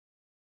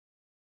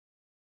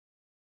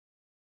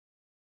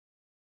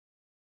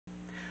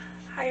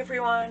Hi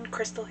everyone,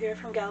 Crystal here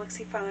from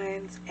Galaxy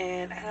Finds,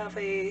 and I have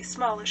a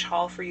smallish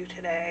haul for you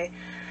today.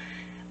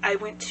 I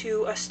went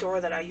to a store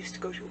that I used to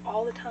go to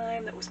all the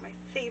time that was my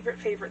favorite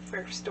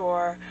thrift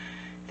store.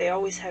 They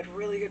always had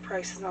really good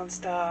prices on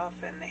stuff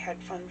and they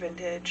had fun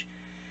vintage.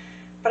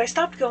 But I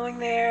stopped going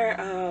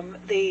there.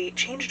 They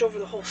changed over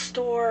the whole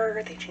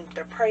store, they changed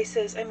their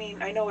prices. I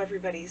mean, I know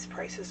everybody's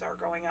prices are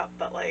going up,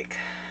 but like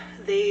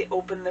they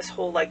opened this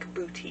whole like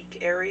boutique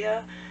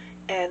area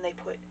and they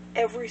put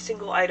every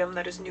single item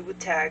that is new with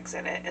tags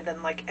in it, and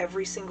then like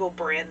every single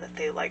brand that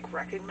they like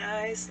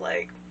recognize.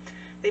 Like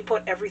they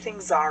put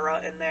everything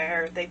Zara in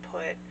there, they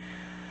put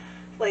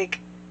like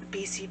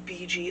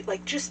BCBG,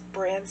 like just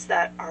brands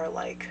that are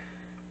like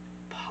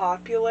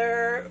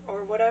popular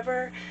or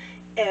whatever.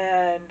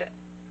 And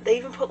they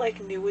even put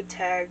like new with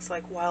tags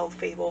like Wild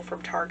Fable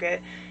from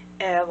Target,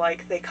 and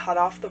like they cut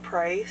off the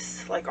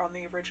price like on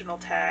the original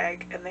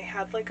tag, and they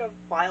had like a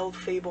Wild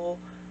Fable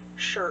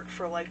shirt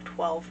for like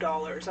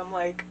 $12. I'm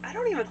like, I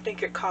don't even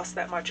think it cost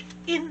that much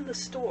in the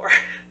store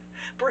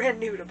brand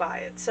new to buy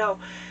it. So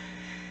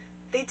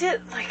they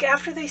did, like,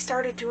 after they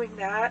started doing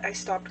that, I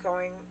stopped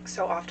going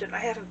so often. I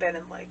haven't been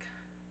in like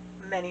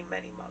many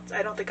months.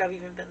 I don't think I've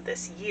even been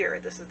this year.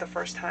 This is the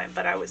first time,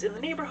 but I was in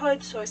the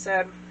neighborhood, so I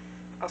said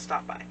I'll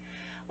stop by.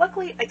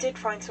 Luckily I did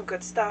find some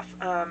good stuff.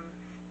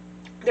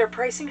 Their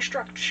pricing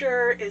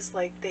structure is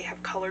like they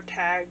have color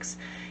tags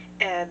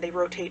and they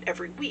rotate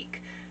every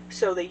week.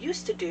 So they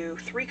used to do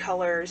 3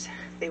 colors.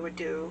 They would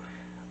do,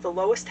 the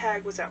lowest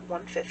tag was at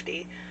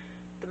 $1.50,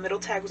 the middle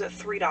tag was at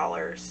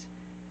 $3,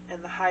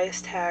 and the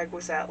highest tag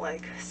was at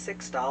like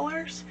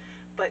 $6.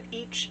 But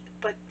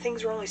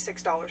things were only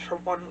 $6 for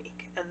 1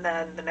 week, and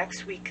then the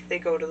next week they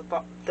go to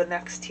the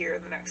next tier,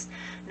 the next.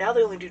 Now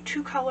they only do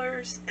 2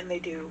 colors, and they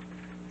do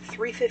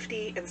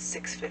 $3.50 and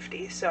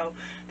 $6.50. So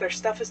their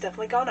stuff has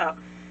definitely gone up.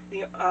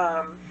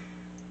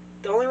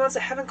 The only ones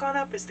that haven't gone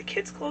up is the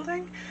kids'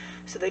 clothing.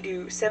 So they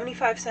do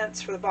 75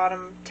 cents for the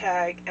bottom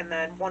tag and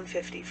then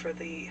 $1.50 for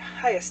the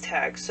highest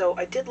tag. So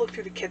I did look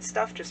through the kids'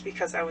 stuff just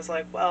because I was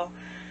like, well,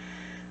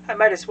 I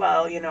might as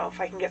well, you know, if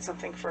I can get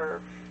something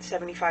for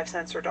 75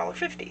 cents or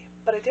 $1.50.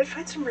 But I did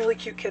find some really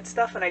cute kids'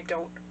 stuff, and I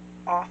don't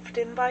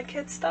often buy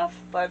kids'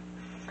 stuff, but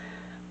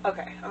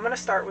okay, I'm gonna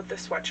start with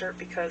this sweatshirt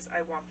because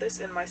I want this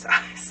in my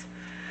size.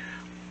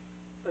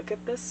 Look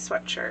at this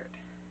sweatshirt.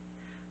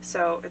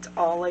 So it's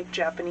all like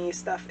Japanese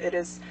stuff. It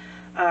is,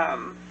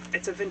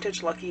 it's a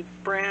vintage Lucky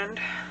brand.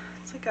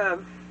 It's like a,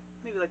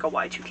 maybe like a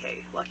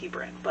Y2K Lucky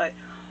brand, but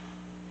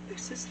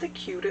this is the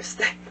cutest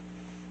thing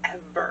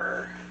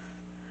ever.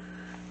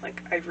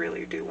 Like, I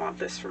really do want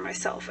this for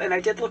myself. And I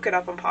did look it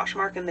up on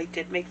Poshmark, and they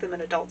did make them in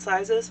adult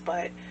sizes,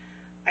 but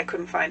I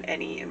couldn't find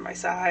any in my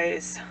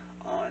size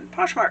on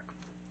Poshmark.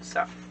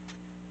 So,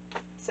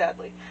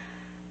 sadly.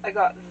 I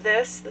got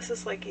this. This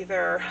is like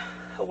either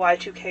a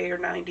Y2K or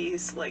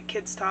 90s like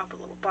kids top, a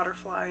little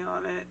butterfly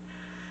on it.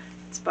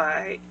 It's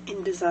by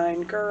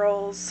InDesign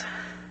Girls,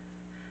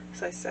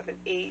 size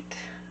 7-8.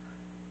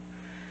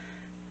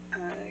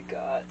 I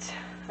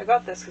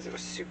got this because it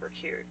was super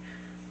cute.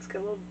 It's got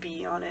a little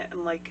bee on it,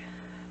 and like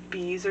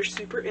bees are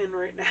super in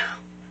right now.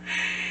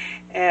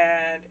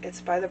 And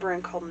it's by the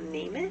brand called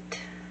Name It,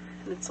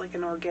 and it's like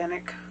an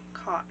organic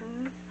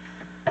cotton.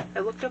 I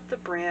looked up the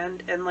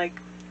brand, and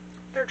like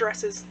their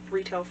dresses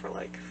retail for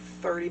like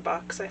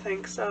 $30, I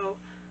think. So,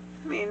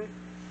 I mean,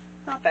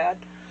 not bad.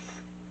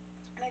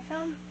 And I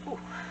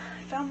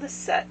found this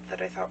set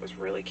that I thought was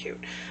really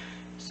cute.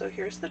 So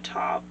here's the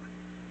top,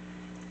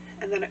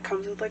 and then it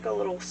comes with like a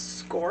little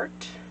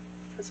skirt.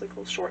 It has like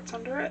little shorts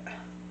under it.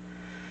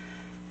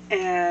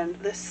 And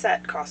this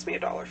set cost me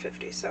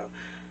 $1.50. So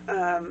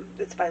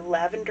it's by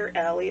Lavender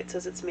Alley. It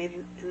says it's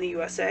made in the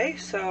USA.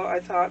 So I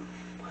thought,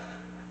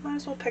 might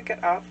as well pick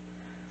it up.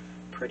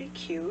 Pretty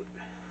cute.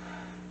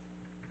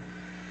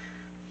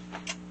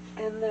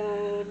 And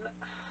then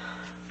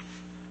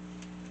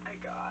I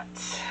got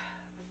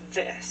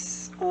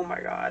this. Oh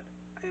my god,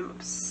 I am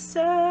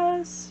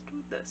obsessed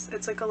with this.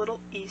 It's like a little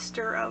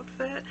Easter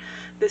outfit.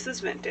 This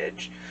is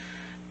vintage.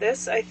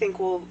 This I think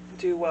will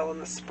do well in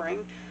the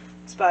spring.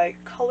 It's by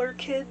Color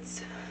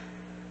Kids,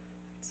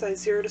 size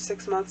 0 to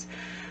 6 months.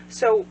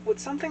 So with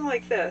something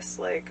like this,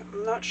 like,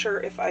 I'm not sure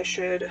if I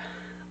should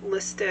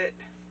list it.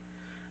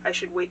 I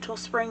should wait till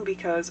spring,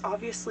 because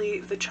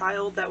obviously the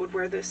child that would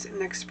wear this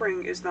next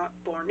spring is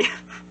not born yet.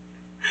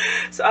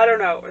 So I don't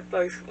know,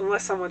 like,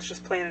 unless someone's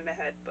just planning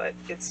ahead, but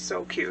it's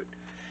so cute.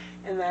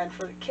 And then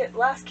for the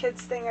last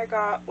kids thing I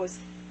got was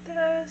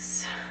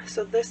this.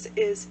 So this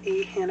is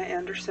a Hannah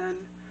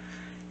Anderson.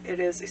 It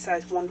is a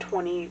size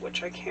 120,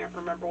 which I can't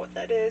remember what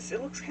that is.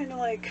 It looks kind of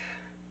like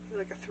a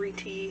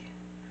 3T.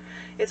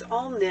 It's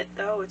all knit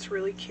though. It's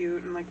really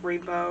cute and like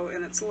rainbow,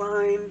 and it's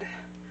lined.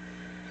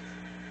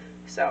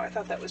 So I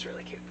thought that was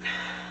really cute.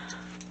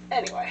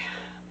 Anyway,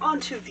 on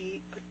to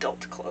the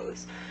adult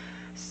clothes.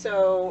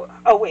 So,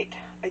 oh wait,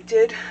 I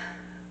did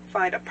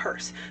find a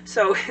purse.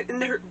 So in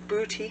their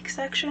boutique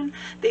section,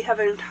 they have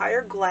an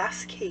entire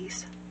glass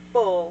case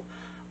full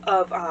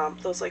of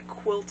those like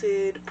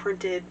quilted,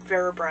 printed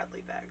Vera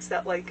Bradley bags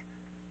that like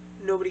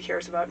nobody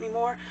cares about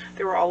anymore.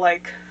 They were all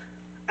like,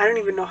 I don't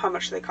even know how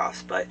much they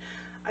cost, but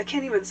I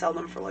can't even sell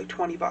them for like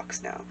 20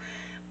 bucks now.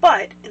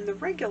 But in the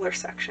regular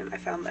section, I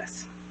found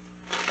this.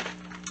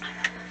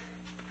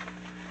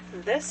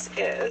 This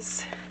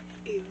is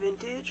a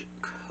vintage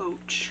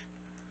Coach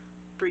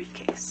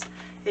briefcase.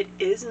 It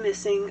is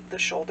missing the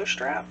shoulder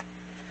strap,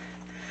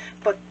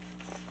 but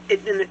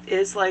it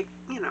is like,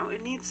 you know,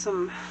 it needs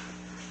some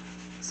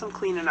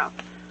cleaning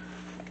up.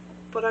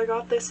 But I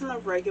got this in the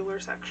regular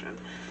section,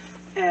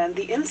 and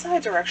the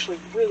insides are actually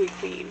really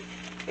clean.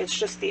 It's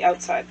just the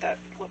outside that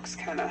looks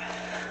kind of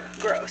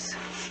gross.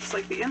 It's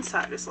like the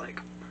inside is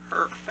like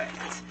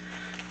perfect.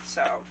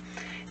 So,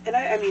 and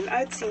I mean,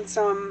 I'd seen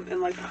some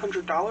in like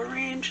 $100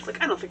 range.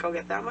 Like, I don't think I'll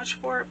get that much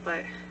for it,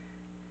 but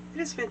it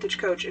is vintage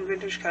Coach, and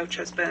vintage Coach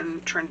has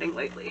been trending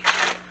lately.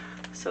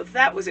 So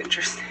that was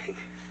interesting.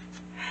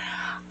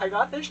 I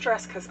got this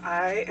dress because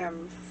I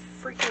am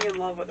freaking in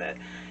love with it.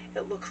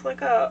 It looks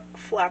like a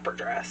flapper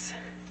dress.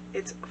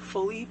 It's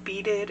fully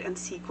beaded and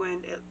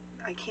sequined.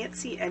 I can't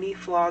see any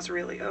flaws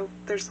really. Oh,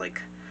 there's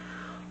like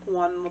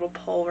one little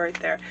pull right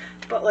there.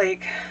 But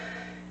like,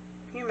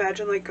 can you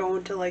imagine like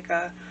going to like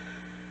a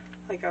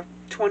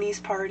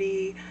 20s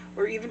party,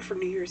 or even for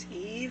New Year's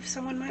Eve,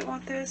 someone might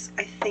want this.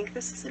 I think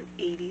this is an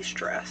 80s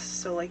dress,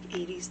 so like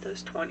 80s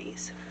those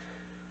 20s.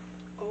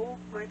 Oh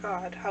my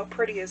god, how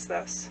pretty is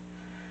this?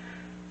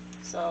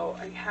 So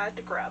I had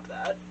to grab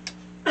that.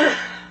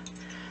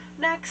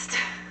 Next,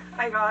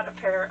 I got a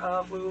pair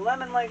of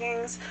Lululemon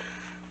leggings,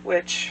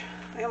 which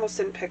I almost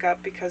didn't pick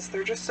up because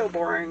they're just so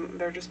boring.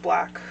 They're just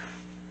black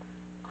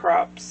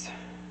crops.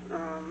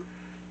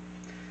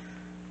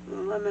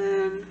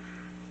 Lululemon.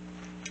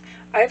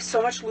 I have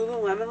so much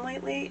Lululemon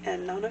lately,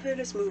 and none of it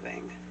is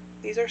moving.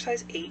 These are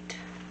size 8.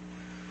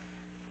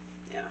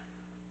 Yeah,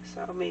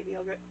 so maybe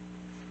I'll get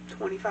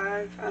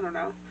 25. I don't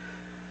know.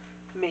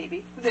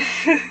 Maybe.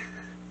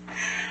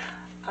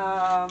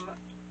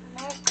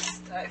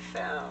 Next, I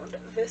found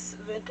this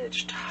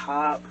vintage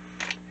top.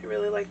 I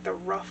really like the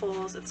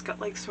ruffles. It's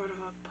got like sort of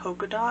a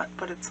polka dot,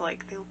 but it's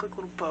like, they look like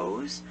little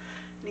bows.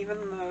 And even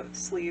the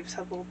sleeves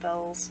have little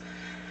bells.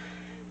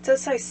 It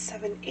says size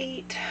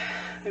 7-8.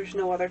 There's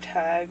no other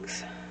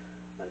tags.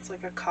 But it's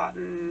like a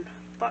cotton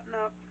button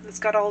up. It's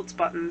got all its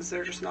buttons.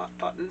 They're just not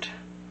buttoned.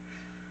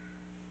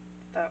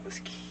 That was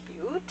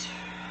cute.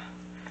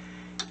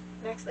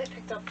 Next, I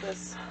picked up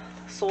this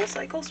Soul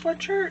Cycle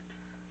sweatshirt,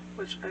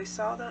 which I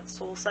saw that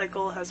Soul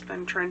Cycle has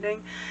been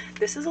trending.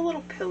 This is a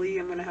little pilly.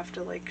 I'm gonna have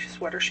to like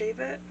sweater shave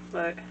it,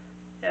 but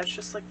yeah, it's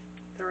just like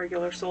the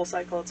regular Soul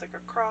Cycle. It's like a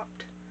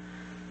cropped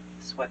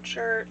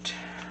sweatshirt.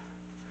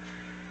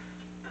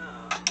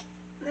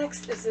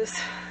 Next is this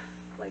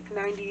like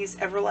 90s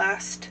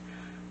Everlast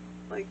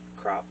like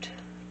cropped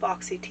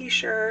boxy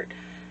t-shirt.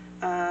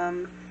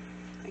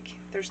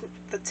 There's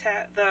the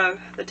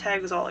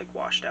tag is all like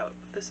washed out.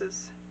 This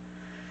is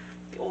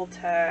the old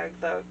tag.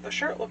 The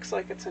shirt looks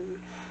like it's in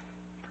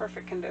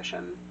perfect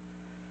condition,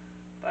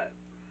 but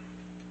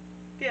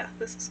yeah,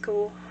 this is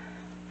cool.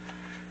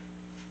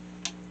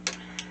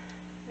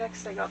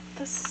 Next, I got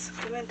this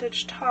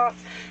vintage top.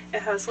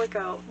 It has like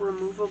a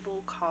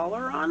removable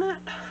collar on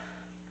it.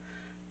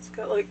 It's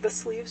got like, the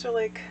sleeves are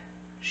like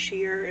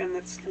sheer and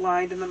it's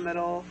lined in the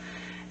middle.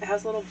 It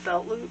has little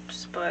belt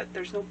loops, but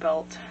there's no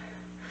belt.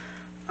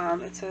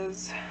 It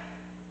says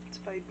it's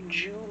by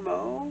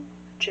Jumo,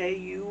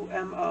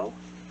 Jumo.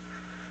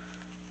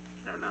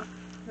 I don't know,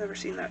 never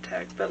seen that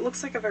tag, but it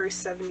looks like a very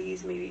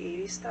 70s, maybe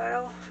 80s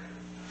style.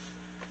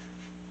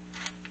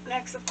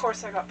 Next, of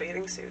course, I got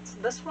bathing suits.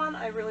 This one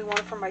I really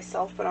wanted for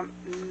myself, but I'm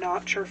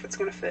not sure if it's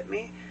gonna fit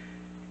me.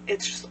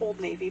 It's just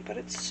Old Navy, but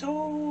it's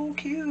so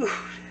cute.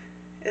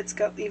 It's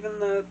got even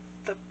the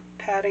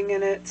padding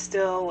in it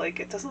still. Like,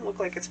 it doesn't look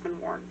like it's been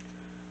worn.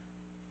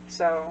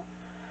 So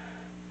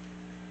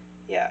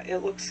yeah, it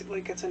looks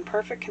like it's in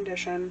perfect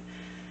condition.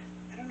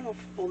 I don't know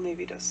if Old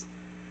Navy does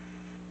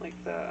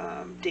like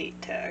the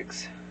date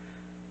tags.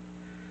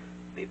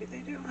 Maybe they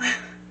do.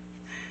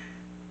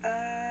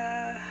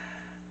 I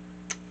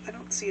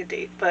don't see a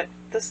date, but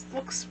this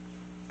looks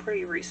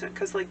pretty recent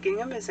because like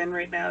gingham is in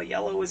right now,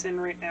 yellow is in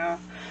right now.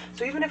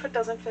 So even if it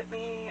doesn't fit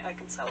me, I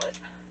can sell it.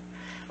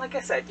 Like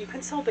I said, you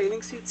can sell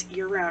bathing suits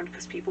year-round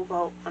because people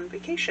go on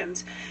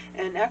vacations,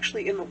 and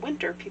actually in the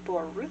winter people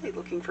are really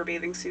looking for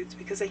bathing suits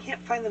because they can't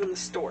find them in the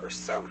stores.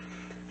 So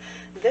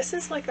this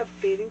is like a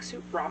bathing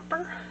suit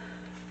romper.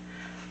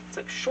 It's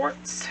like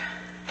shorts.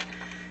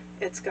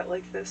 It's got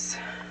like this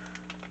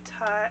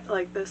tie,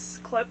 like this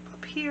clip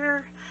up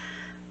here.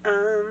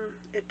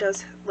 It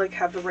does like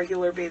have the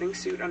regular bathing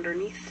suit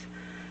underneath,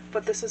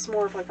 but this is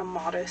more of like a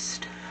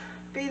modest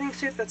bathing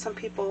suit that some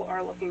people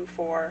are looking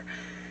for.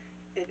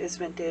 It is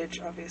vintage,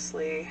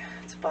 obviously.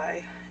 It's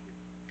by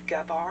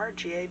Gabar,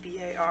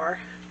 G-A-B-A-R.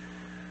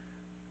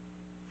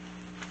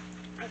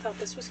 I thought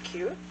this was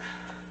cute.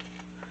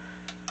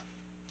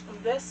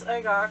 This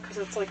I got because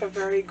it's like a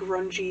very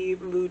grungy,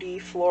 moody,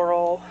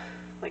 floral,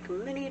 like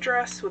mini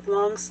dress with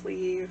long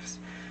sleeves.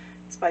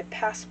 It's by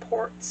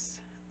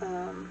Passports.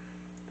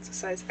 It's a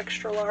size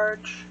extra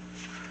large.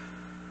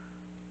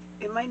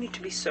 it might need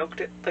to be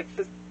soaked. Like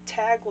the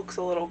tag looks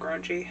a little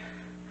grungy.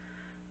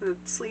 The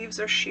sleeves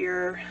are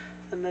sheer,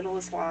 the middle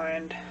is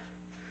lined.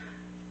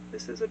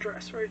 This is a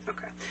dress, right?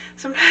 Okay.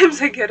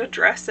 Sometimes I get a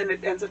dress and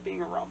it ends up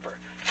being a romper.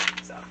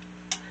 So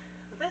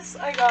this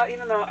I got,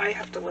 even though I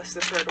have to list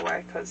this right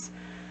away because,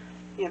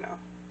 you know,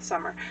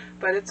 summer.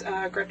 But it's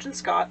Gretchen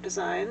Scott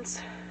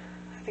Designs.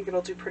 I think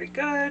it'll do pretty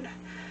good.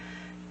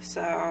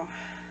 So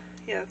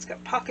yeah, it's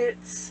got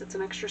pockets. It's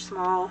an extra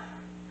small.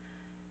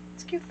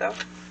 It's cute though.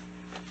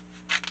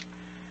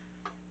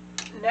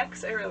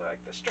 Next, I really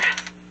like this dress.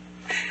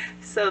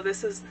 So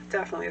this is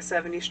definitely a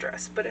 70s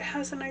dress, but it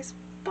has a nice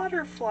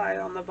butterfly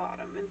on the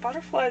bottom, and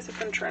butterflies have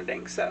been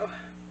trending, so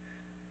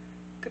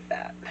look at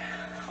that.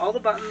 All the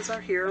buttons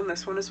are here on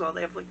this one as well.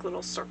 They have like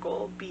little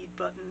circle bead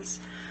buttons.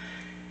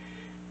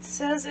 It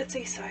says it's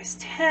a size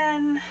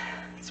 10.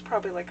 It's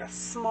probably like a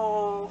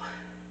small.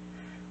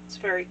 It's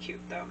very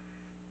cute though.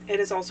 It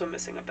is also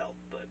missing a belt,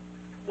 but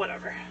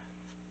whatever.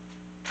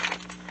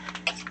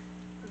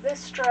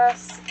 This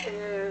dress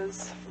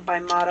is by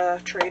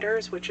Mata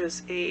Traders, which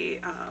is a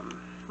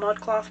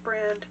ModCloth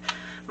brand.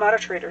 Mata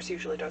Traders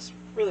usually does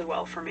really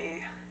well for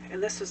me,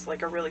 and this is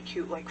like a really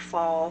cute like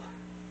fall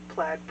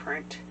plaid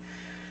print.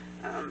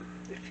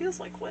 It feels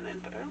like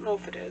linen, but I don't know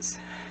if it is.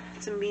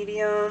 It's a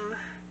medium.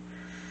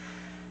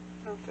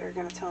 I don't know if they're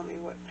gonna tell me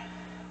what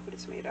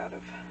it's made out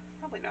of.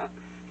 Probably not.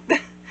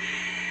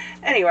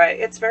 Anyway,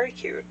 it's very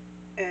cute,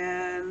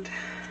 and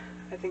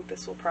I think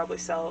this will probably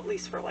sell at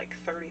least for like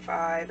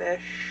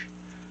 35-ish.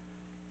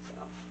 So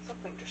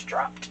something just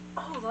dropped.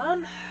 Hold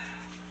on.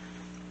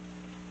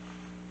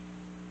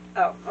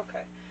 Oh,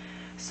 okay.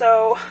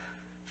 So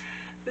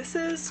this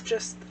is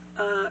just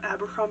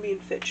Abercrombie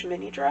 & Fitch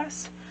mini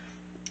dress,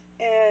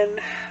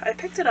 and I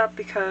picked it up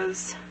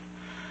because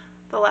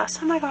the last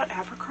time I got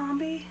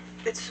Abercrombie,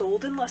 it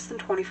sold in less than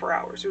 24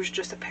 hours. It was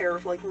just a pair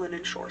of like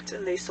linen shorts,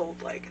 and they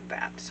sold like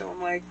that. So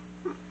I'm like,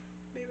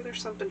 maybe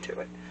there's something to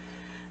it.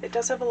 It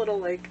does have a little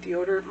like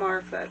deodorant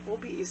mark that will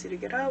be easy to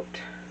get out.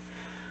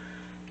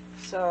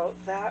 So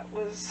that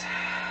was,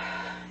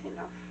 you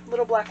know,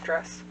 little black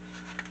dress.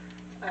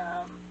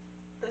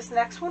 This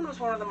next one was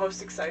one of the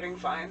most exciting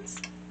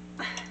finds.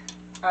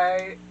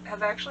 I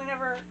have actually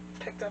never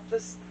picked up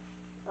this,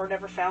 or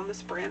never found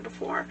this brand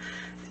before.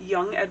 It's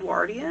Young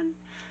Edwardian,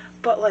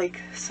 but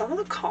like some of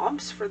the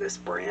comps for this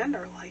brand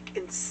are like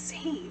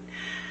insane.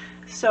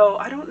 So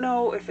I don't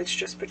know if it's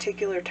just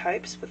particular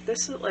types, but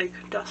this is like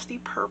dusty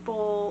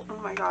purple. Oh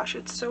my gosh,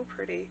 it's so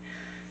pretty.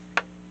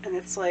 And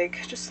it's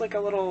like just like a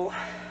little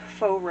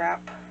faux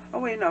wrap. Oh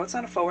wait, no, it's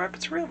not a faux wrap,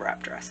 it's a real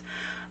wrap dress.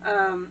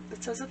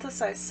 It says it's a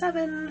size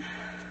 7,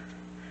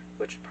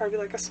 which would probably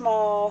be like a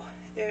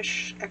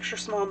small-ish, extra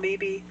small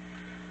maybe.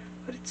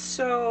 But it's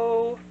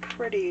so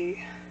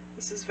pretty.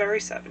 This is very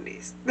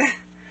 70s.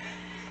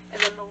 And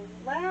then the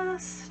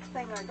last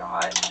thing I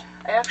got,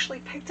 I actually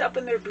picked up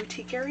in their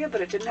boutique area,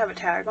 but it didn't have a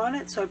tag on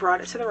it, so I brought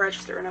it to the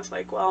register, and I was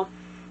like, well,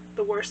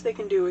 the worst they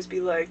can do is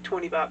be like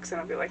 20 bucks, and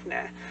I'll be like,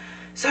 nah.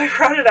 So I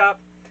brought it up,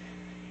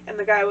 and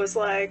the guy was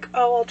like,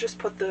 oh, I'll just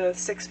put the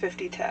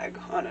 $6.50 tag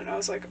on it. And I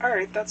was like,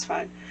 alright, that's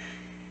fine.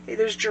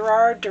 There's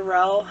Gerard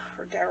Darrell,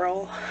 or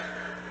Darrell.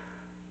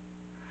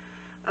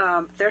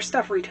 Their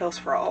stuff retails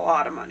for a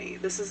lot of money.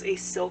 This is a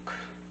silk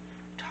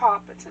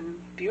top. It's in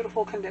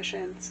beautiful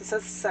condition. So it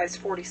says size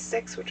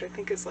 46, which I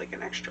think is like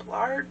an extra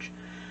large.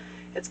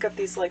 It's got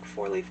these like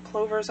 4-leaf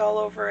clovers all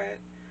over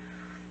it.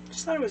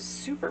 Just thought it was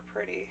super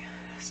pretty.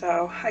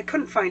 So I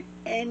couldn't find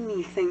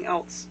anything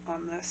else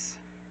on this.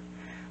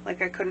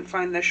 Like I couldn't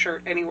find this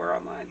shirt anywhere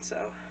online.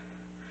 So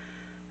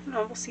I don't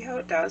know, we'll see how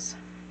it does.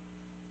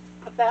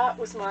 But that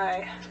was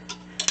my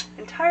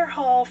entire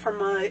haul from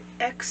my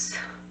ex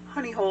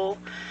honeyhole,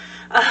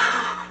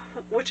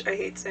 which I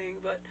hate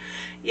saying, but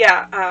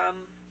yeah,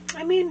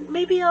 I mean,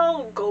 maybe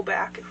I'll go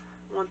back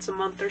once a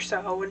month or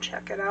so and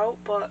check it out,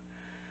 but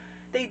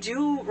they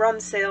do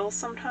run sales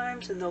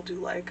sometimes, and they'll do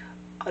like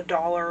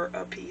 $1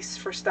 a piece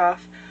for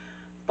stuff,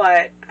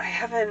 but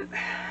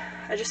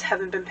I just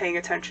haven't been paying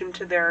attention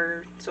to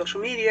their social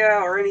media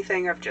or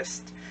anything. I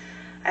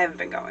haven't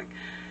been going.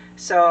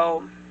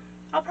 So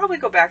I'll probably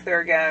go back there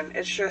again.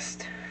 It's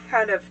just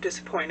kind of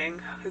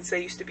disappointing because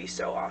they used to be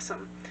so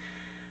awesome.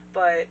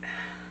 But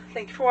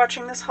thank you for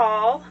watching this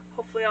haul.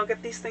 Hopefully I'll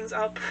get these things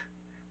up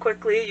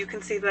quickly. You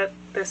can see that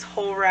this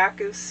whole rack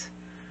is,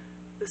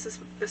 this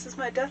is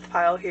my death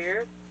pile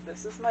here.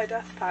 This is my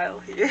death pile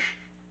here.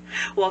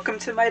 Welcome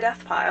to my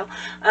death pile.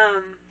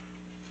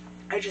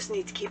 I just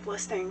need to keep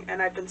listing,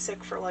 and I've been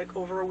sick for like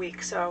over a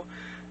week, so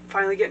I'm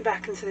finally getting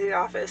back into the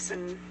office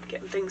and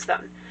getting things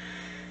done.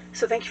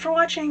 So thank you for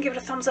watching. Give it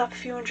a thumbs up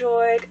if you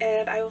enjoyed,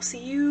 and I will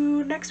see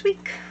you next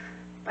week.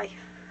 Bye.